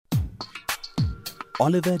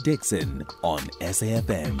Oliver Dixon on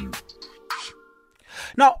SAFM.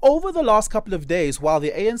 Now, over the last couple of days, while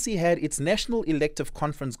the ANC had its national elective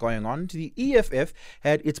conference going on, the EFF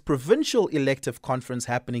had its provincial elective conference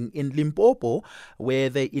happening in Limpopo, where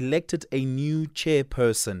they elected a new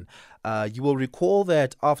chairperson. You will recall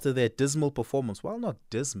that after their dismal performance, well, not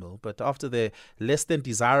dismal, but after their less than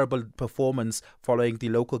desirable performance following the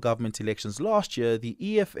local government elections last year, the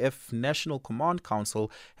EFF National Command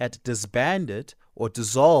Council had disbanded, or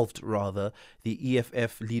dissolved rather, the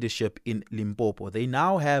EFF leadership in Limpopo. They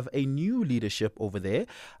now have a new leadership over there,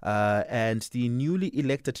 and the newly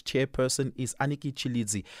elected chairperson is Anikie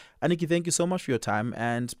Tshilidzi. Anikie, thank you so much for your time,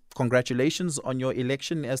 and congratulations on your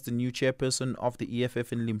election as the new chairperson of the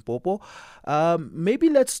EFF in Limpopo. Maybe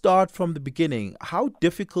let's start from the beginning. How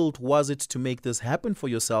difficult was it to make this happen for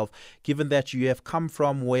yourself, given that you have come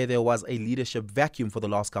from where there was a leadership vacuum for the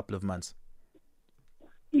last couple of months?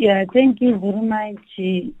 Yeah, thank you very much.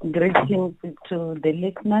 Greetings to the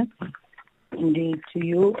listeners and to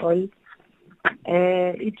you all.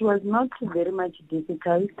 It was not very much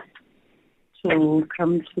difficult to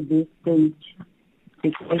come to this stage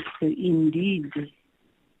because indeed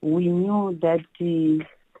we knew that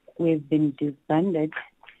we've been disbanded,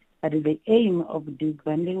 but the aim of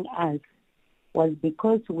disbanding us was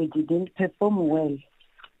because we didn't perform well.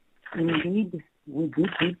 Indeed, we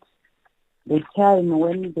did it. The time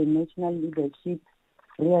when the national leadership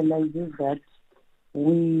realizes that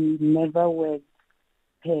we never worked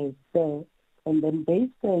per se, and then they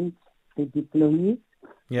sent the deployees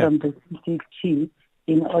from the city chief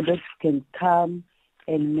in order to can come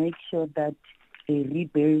and make sure that they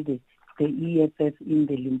rebuild the EFF in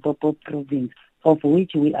the Limpopo province, of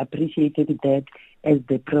which we appreciated that as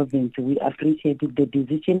the province. We appreciated the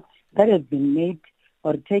decision that has been made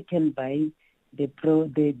or taken by the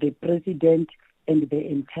president and the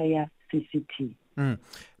entire CCT.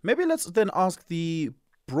 Maybe let's then ask the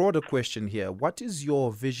broader question here. What is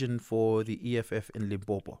your vision for the EFF in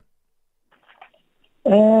Limpopo?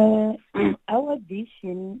 Our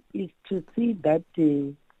vision is to see that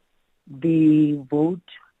the vote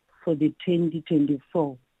for the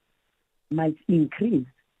 2024 must increase.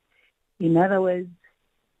 In other words,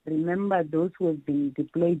 remember those who have been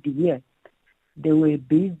deployed here, they were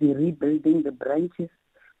busy rebuilding the branches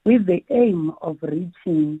with the aim of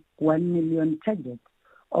reaching 1 million targets,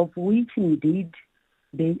 of which indeed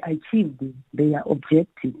they achieved their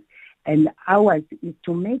objective. And ours is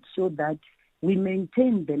to make sure that we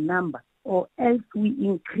maintain the number, or else we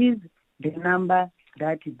increase the number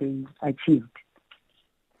that they achieved.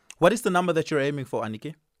 What is the number that you're aiming for,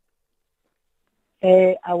 Anikie?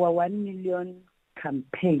 Our 1 million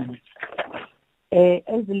campaign.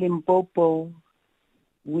 As Limpopo,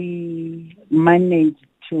 we managed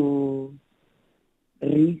to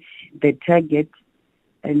reach the target,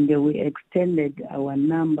 and we extended our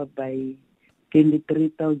number by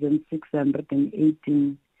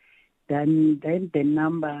 23,618. Then the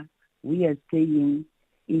number we are saying,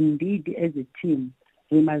 indeed, as a team,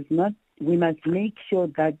 we must make sure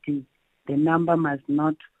that the number must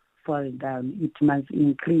not fall down. It must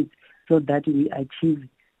increase so that we achieve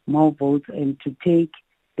more votes and to take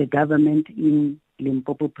the government in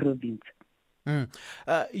Limpopo province.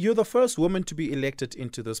 You're the first woman to be elected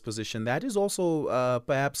into this position. That is also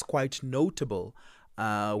perhaps quite notable,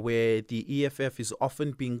 where the EFF is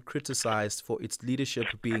often being criticized for its leadership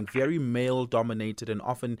being very male-dominated, and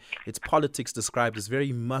often its politics described as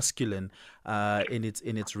very masculine in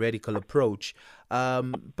its radical approach.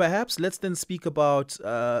 Perhaps let's then speak about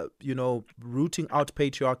rooting out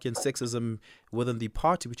patriarchy and sexism within the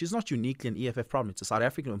party, which is not uniquely an EFF problem. It's a South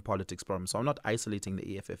African politics problem. So I'm not isolating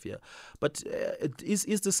the EFF here. But is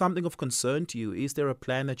this something of concern to you? Is there a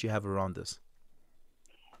plan that you have around this?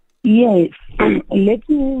 Yes. Let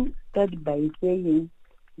me start by saying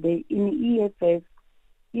that in EFF,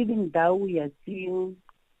 even though we are seeing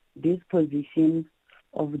this position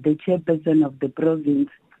of the chairperson of the province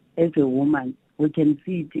as a woman, we can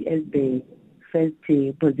see it as the first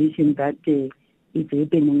position that is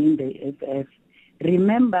happening in the EFF.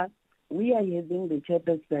 Remember, we are having the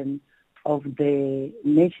chairperson of the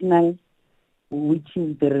national, which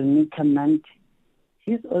is the Renee Command.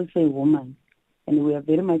 She's also a woman, and we are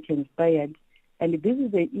very much inspired. And this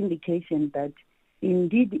is an indication that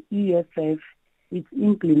indeed EFF is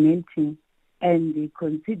implementing and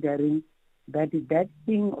considering that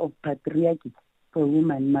thing of patriarchy for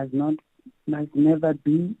women must never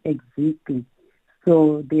be existing.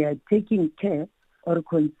 So they are taking care or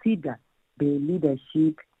consider the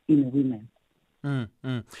leadership in women. And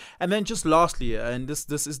then just lastly, and this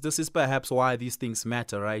is perhaps why these things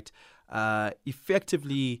matter, right?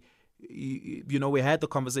 Effectively, we had the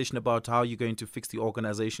conversation about how you're going to fix the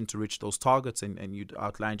organization to reach those targets, and you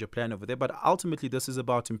outlined your plan over there. But ultimately, this is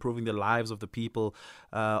about improving the lives of the people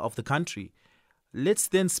of the country. Let's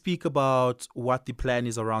then speak about what the plan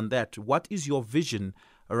is around that. What is your vision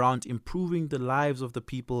around improving the lives of the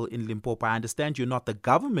people in Limpopo? I understand you're not the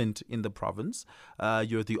government in the province.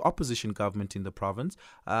 You're the opposition government in the province,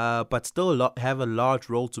 but still have a large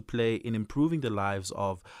role to play in improving the lives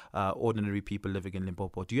of ordinary people living in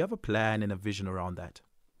Limpopo. Do you have a plan and a vision around that?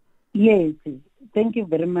 Yes, thank you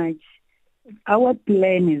very much. Our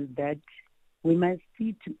plan is that we must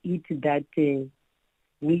see to it that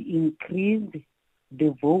we increase the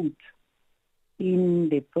vote in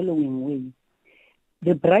the following way.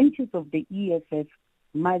 The branches of the EFF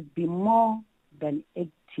must be more than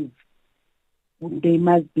active. They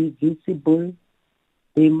must be visible.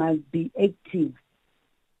 They must be active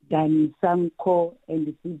than some core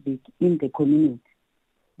and civic in the community.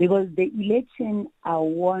 Because the elections are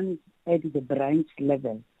won at the branch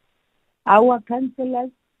level. Our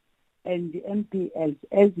councillors and the MPLs,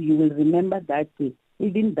 as you will remember that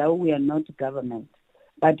even though we are not government,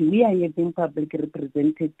 but we are having public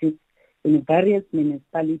representatives in various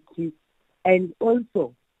municipalities, and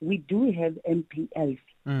also we do have MPLs,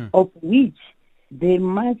 of which they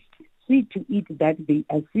must see to it that they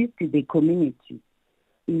assist the community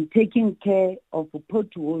in taking care of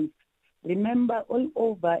potholes. Remember, all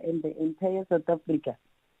over in the entire South Africa,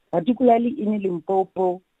 particularly in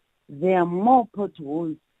Limpopo, there are more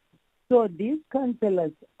potholes. So these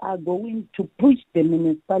councillors are going to push the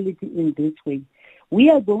municipality in this way. We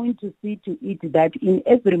are going to see to it that in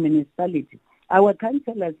every municipality, our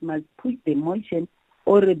councillors must push the motion,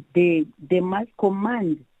 or they must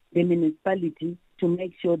command the municipality to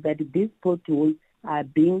make sure that these potholes are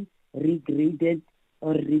being regraded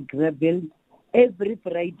or regravelled every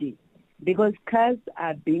Friday, because cars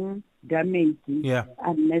are being damaged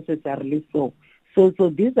unnecessarily. So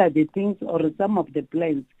these are the things, or some of the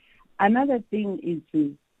plans. Another thing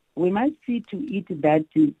is we must see to it that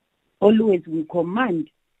always we command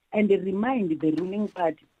and remind the ruling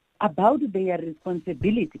party about their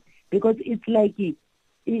responsibility, because it's like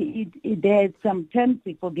there's sometimes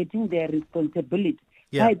forgetting their responsibility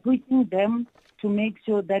by pushing them to make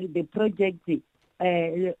sure that the project,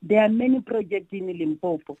 there are many projects in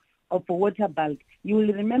Limpopo of water bulk. You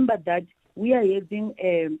will remember that we are having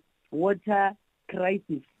a water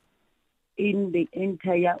crisis in the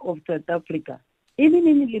entire of South Africa. Even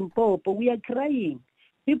in Limpopo, we are crying.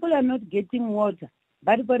 People are not getting water.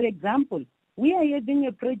 But for example, we are having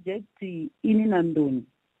a project in Nandoni,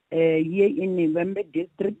 here in November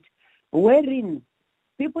district, wherein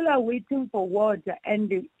people are waiting for water,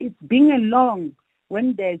 and it's being long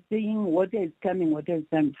when they're saying water is coming, water is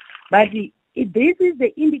coming. But this is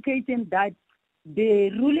the indication that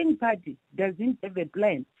the ruling party doesn't have a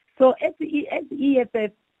plan. So as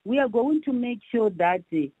EFF, we are going to make sure that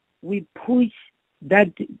we push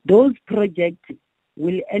that those projects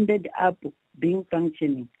will end up being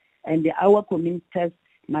functioning, and our communities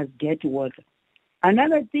must get water.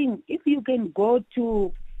 Another thing, if you can go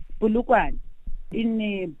to Polokwane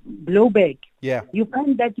in Blowback, you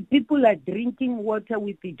find that people are drinking water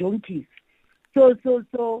with the donkeys.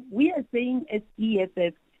 So we are saying as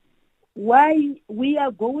EFF, why we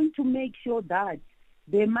are going to make sure that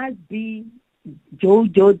there must be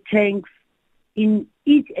JoJo tanks in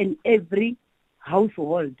each and every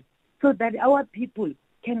household, so that our people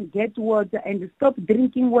can get water and stop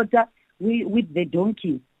drinking water with the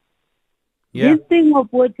donkeys. This thing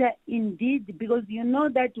of water, indeed, because you know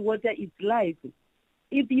that water is life.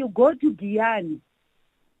 If you go to Guyana,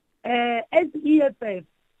 as EFF,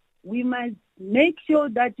 we must make sure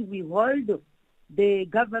that we hold the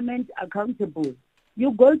government accountable.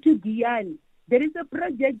 You go to Guyana, there is a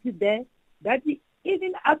project there that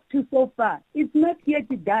even up to so far, it's not yet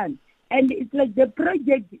done. And it's like the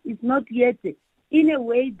project is not yet in a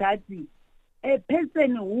way that a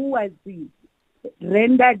person who was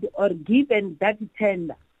rendered or given that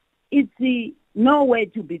tender, it's nowhere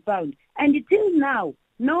to be found. And till now,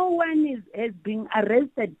 no one has been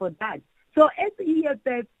arrested for that. So as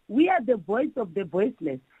EFF, we are the voice of the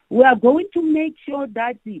voiceless. We are going to make sure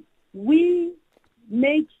that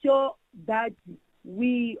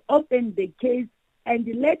we open the case and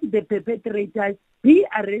let the perpetrators be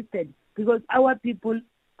arrested, because our people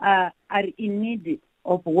are in need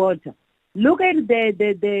of water. Look at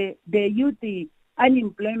the youth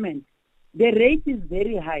unemployment. The rate is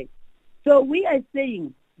very high. So we are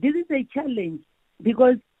saying this is a challenge,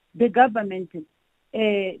 because the government,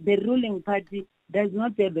 the ruling party, does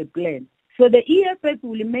not have a plan. So the EFF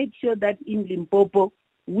will make sure that in Limpopo,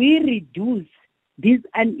 we reduce this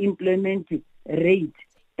unemployment rate.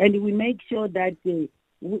 And we make sure that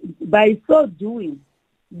by so doing,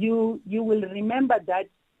 you will remember that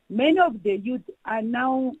many of the youth are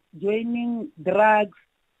now joining drugs,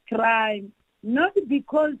 crime, not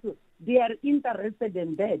because they are interested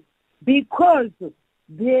in that, because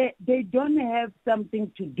they don't have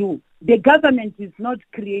something to do. The government is not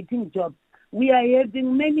creating jobs. We are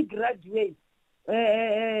having many graduates.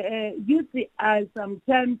 Youth are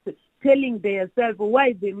sometimes telling themselves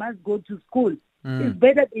why they must go to school. It's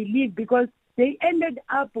better they leave because they ended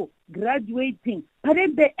up graduating. But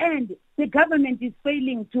at the end, the government is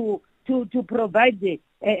failing to provide the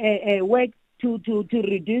work to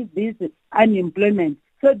reduce this unemployment.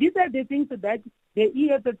 So these are the things that the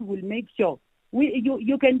EFF will make sure.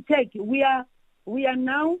 You can check. We are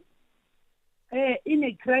now in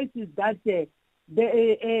a crisis that the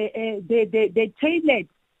toilet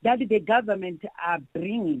that the government are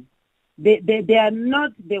bringing, they are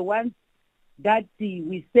not the ones that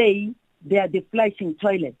we say they are the flushing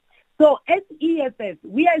toilets. So as EFF,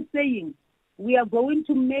 we are saying we are going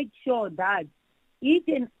to make sure that each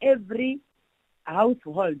and every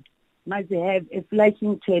household must have a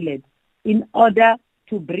flushing toilet in order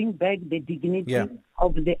to bring back the dignity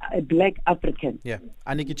of the Black African. Yeah.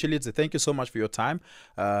 Anikie Tshilidzi, thank you so much for your time.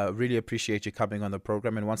 Really appreciate you coming on the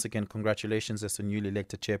program. And once again, congratulations as the newly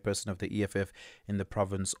elected chairperson of the EFF in the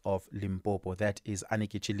province of Limpopo. That is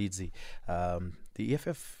Anikie Tshilidzi. The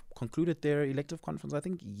EFF concluded their elective conference, I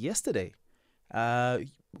think, yesterday.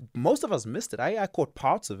 Most of us missed it. I caught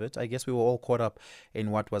parts of it. I guess we were all caught up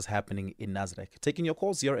in what was happening in Nasrec. Taking your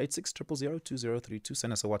call, 086 000 2032.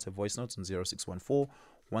 Send us a WhatsApp voice notes on 0614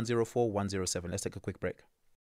 104 107. Let's take a quick break.